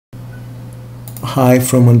Hi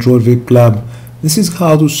from Android Web Club. This is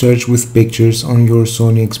how to search with pictures on your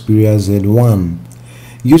Sony Xperia Z1.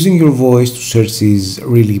 Using your voice to search is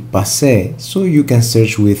really passé, so you can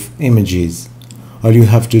search with images. All you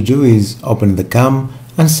have to do is open the cam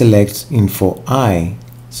and select Info I.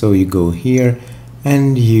 So you go here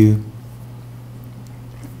and you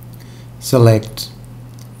select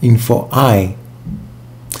Info I.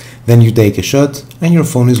 Then you take a shot and your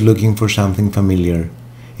phone is looking for something familiar.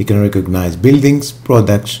 It can recognize buildings,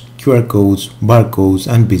 products, QR codes,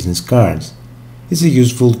 barcodes and business cards. It's a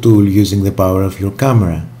useful tool using the power of your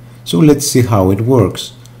camera. So let's see how it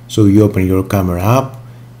works. So you open your camera app,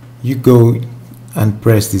 you go and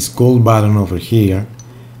press this gold button over here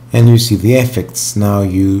and you see the effects. Now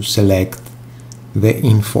you select the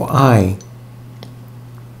Info I.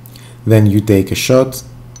 Then you take a shot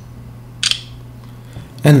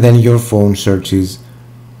and then your phone searches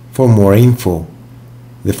for more info.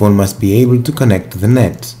 The phone must be able to connect to the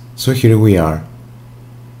net. So here we are.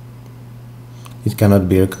 It cannot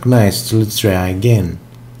be recognized, so let's try again.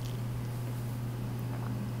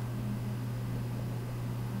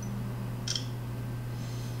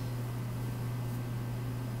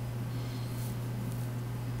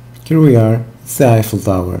 Here we are, it's the Eiffel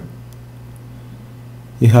Tower.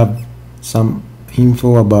 You have some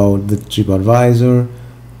info about the TripAdvisor,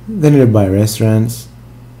 the nearby restaurants,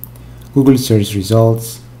 Google search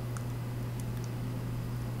results.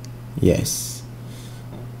 Yes.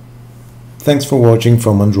 Thanks for watching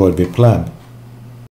from Android Web Club.